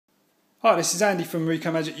Hi, this is Andy from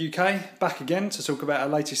Rikomagic UK, back again to talk about our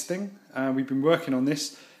latest thing. We've been working on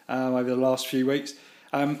this over the last few weeks.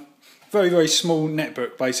 Very small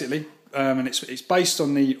netbook basically, and it's based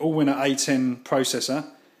on the Allwinner A10 processor,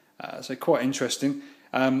 so quite interesting.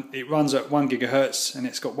 It runs at 1 GHz and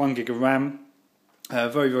it's got 1 gig of RAM.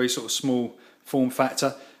 Very sort of small form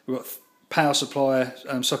factor. We've got power supply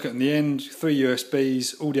socket on the end, 3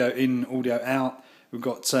 USBs, audio in, audio out. We've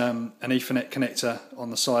got an Ethernet connector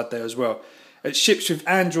on the side there as well. It ships with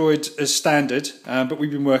Android as standard, but we've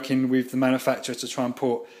been working with the manufacturer to try and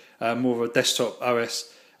port more of a desktop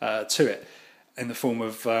OS to it in the form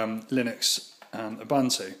of Linux and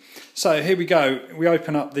Ubuntu. So here we go. We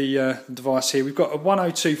open up the device here. We've got a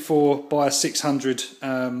 1024 by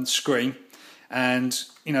 600 screen, and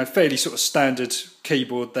fairly sort of standard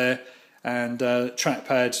keyboard there. And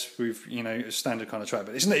trackpad with a standard kind of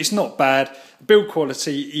trackpad. It's not bad. Build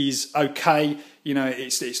quality is okay.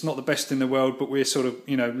 It's not the best in the world, but we're sort of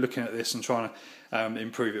looking at this and trying to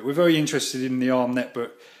improve it. We're very interested in the ARM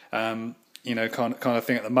netbook, kind of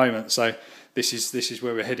thing at the moment. So this is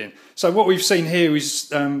where we're heading. So what we've seen here is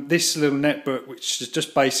this little netbook, which has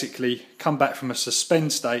just basically come back from a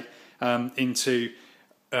suspend state into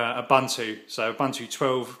Ubuntu. So Ubuntu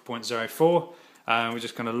 12.04. We're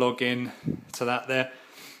just going to log in to that there,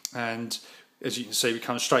 and as you can see, we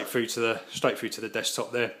come straight through to the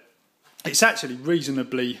desktop there. It's actually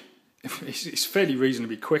it's fairly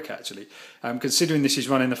reasonably quick actually, considering this is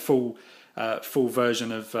running the full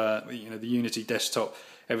version of the Unity desktop,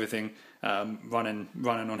 everything running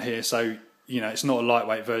on here. So it's not a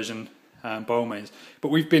lightweight version by all means, but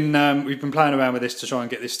we've been playing around with this to try and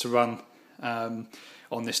get this to run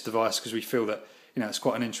on this device because we feel that it's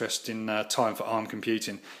quite an interesting time for ARM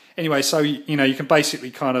computing. Anyway, so you can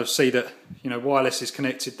basically kind of see that wireless is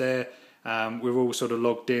connected there. We're all sort of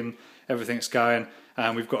logged in. Everything's going.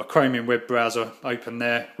 We've got a Chromium web browser open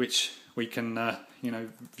there, which we can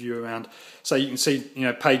view around. So you can see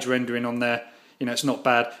page rendering on there. It's not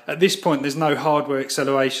bad. At this point, there's no hardware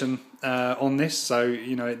acceleration on this, so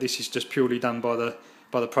this is just purely done by the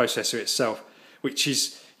processor itself, which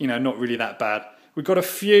is not really that bad. We've got a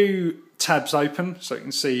few tabs open, so you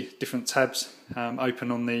can see different tabs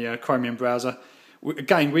open on the Chromium browser.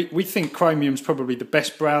 Again, we think Chromium's probably the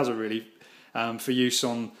best browser really for use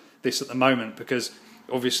on this at the moment, because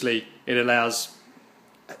obviously it allows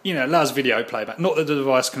video playback. Not that the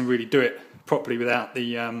device can really do it properly without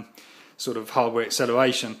the sort of hardware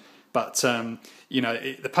acceleration, but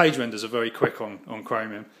the page renders are very quick on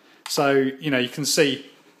Chromium. So you can see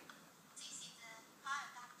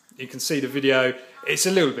the video. It's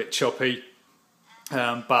a little bit choppy,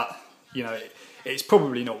 but it's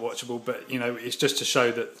probably not watchable. But it's just to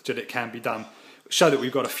show that it can be done. Show that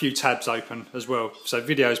we've got a few tabs open as well. So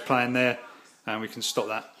video's playing there, and we can stop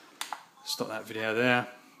that video there.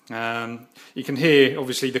 You can hear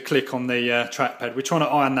obviously the click on the trackpad. We're trying to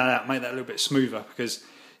iron that out, make that a little bit smoother, because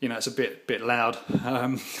it's a bit loud.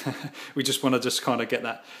 We just want to kind of get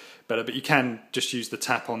that better. But you can just use the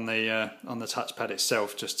tap on the touchpad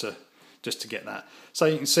itself just to get that. So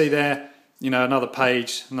you can see there, another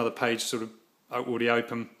page sort of already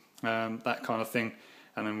open, that kind of thing,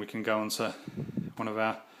 and then we can go on to one of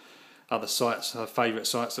our other sites, our favourite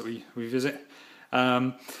sites that we visit.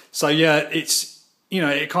 So yeah, it's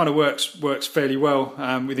it kind of works fairly well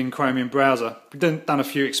within Chromium browser. We've done a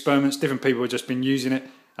few experiments. Different people have just been using it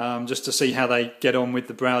just to see how they get on with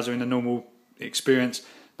the browser in a normal experience.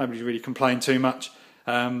 Nobody's really complained too much,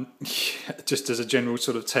 just as a general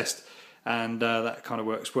sort of test. And that kind of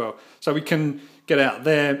works well. So we can get out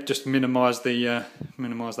there, just minimise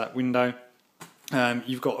that window.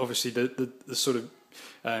 You've got obviously the sort of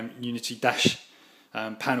Unity dash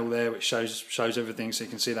panel there, which shows everything, so you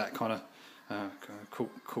can see that kind of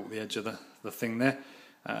caught the edge of the thing there.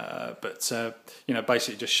 But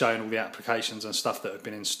basically just showing all the applications and stuff that have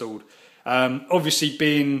been installed. Obviously,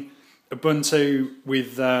 being Ubuntu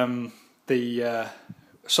with the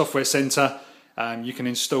software center, you can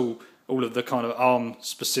install all of the kind of ARM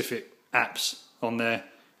specific apps on there,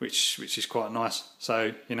 which is quite nice.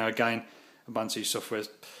 So again, Ubuntu software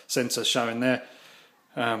center showing there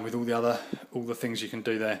with all the things you can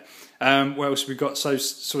do there. What else we've got? So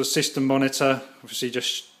sort of system monitor, obviously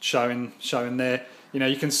just showing there.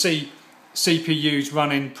 You can see CPUs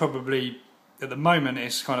running probably at the moment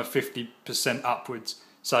it's kind of 50% upwards.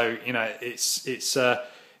 So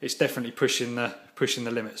it's definitely pushing the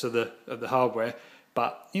limits of the hardware.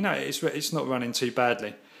 But it's not running too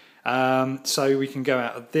badly. So we can go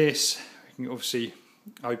out of this. We can obviously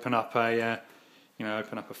open up a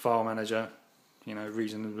file manager.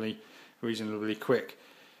 Reasonably quick.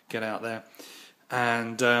 Get out there,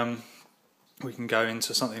 and we can go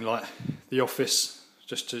into something like the Office,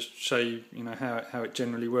 just to show you, how it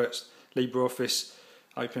generally works. Libre Office,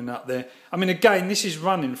 open up there. I mean, again, this is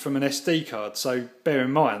running from an SD card, so bear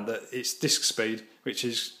in mind that it's disk speed, which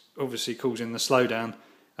is obviously causing the slowdown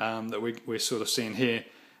that we're sort of seeing here.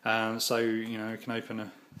 So, we can open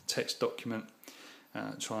a text document,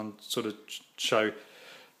 try and sort of show,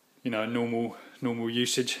 normal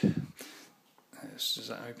usage. Is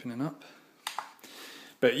that opening up?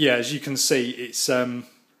 But yeah, as you can see, it's certain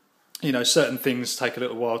things take a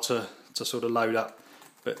little while to sort of load up,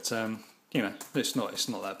 but it's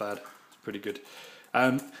not that bad. It's pretty good.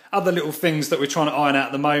 Other little things that we're trying to iron out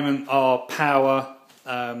at the moment are power,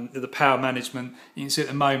 the power management. You can see at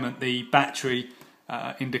the moment the battery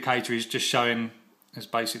indicator is just showing as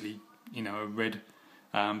basically a red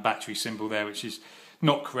battery symbol there, which is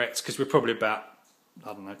not correct because we're probably about,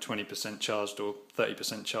 I don't know, 20% charged or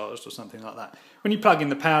 30% charged or something like that. When you plug in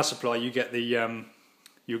the power supply, you get the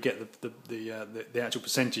actual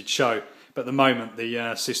percentage show, but at the moment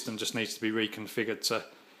the system just needs to be reconfigured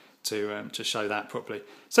to show that properly.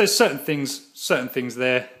 So certain things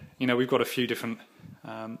there. We've got a few different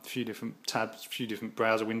tabs, a few different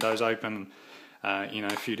browser windows open,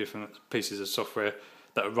 a few different pieces of software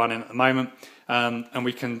that are running at the moment, and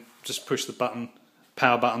we can just push the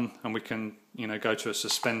power button, and we can go to a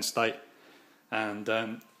suspend state, and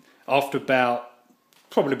after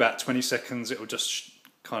probably about 20 seconds, it will just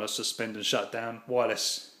kind of suspend and shut down.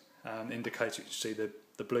 Wireless indicator, you can see the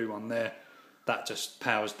blue one there, that just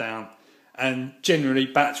powers down. And generally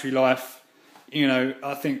battery life,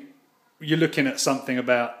 I think you're looking at something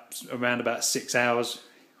around about 6 hours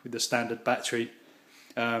with the standard battery,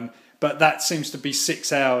 but that seems to be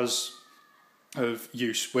 6 hours of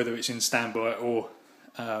use, whether it's in standby or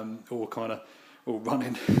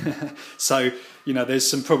running. So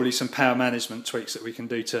there's probably some power management tweaks that we can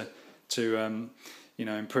do to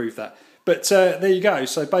improve that. But there you go.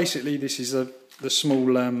 So basically, this is the small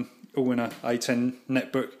Allwinner A10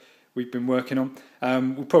 netbook we've been working on.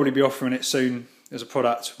 We'll probably be offering it soon as a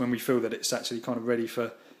product when we feel that it's actually kind of ready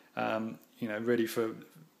for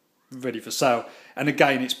sale. And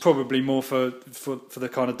again, it's probably more for the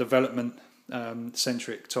kind of development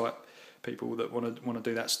centric type people that want to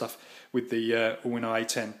do that stuff with the Allwinner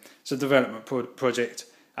A10. It's a development project.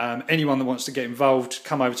 Anyone that wants to get involved,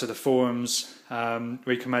 come over to the forums,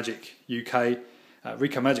 Rikomagic UK,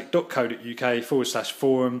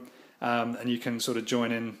 rikomagic.co.uk/forum, and you can sort of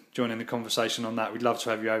join in the conversation on that. We'd love to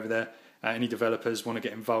have you over there. Any developers want to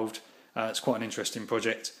get involved, it's quite an interesting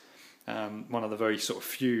project. One of the very sort of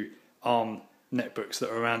few ARM netbooks that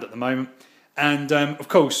are around at the moment. And of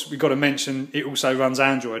course, we've got to mention it also runs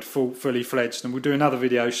Android fully fledged, and we'll do another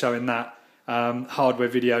video showing that. Hardware,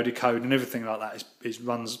 video decode, and everything like that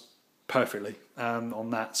runs perfectly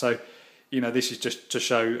on that. So, this is just to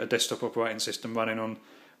show a desktop operating system running on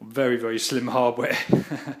very, very slim hardware.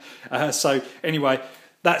 So anyway,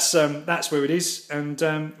 that's where it is, and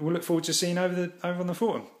we'll look forward to seeing you over on the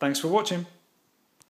forum. Thanks for watching.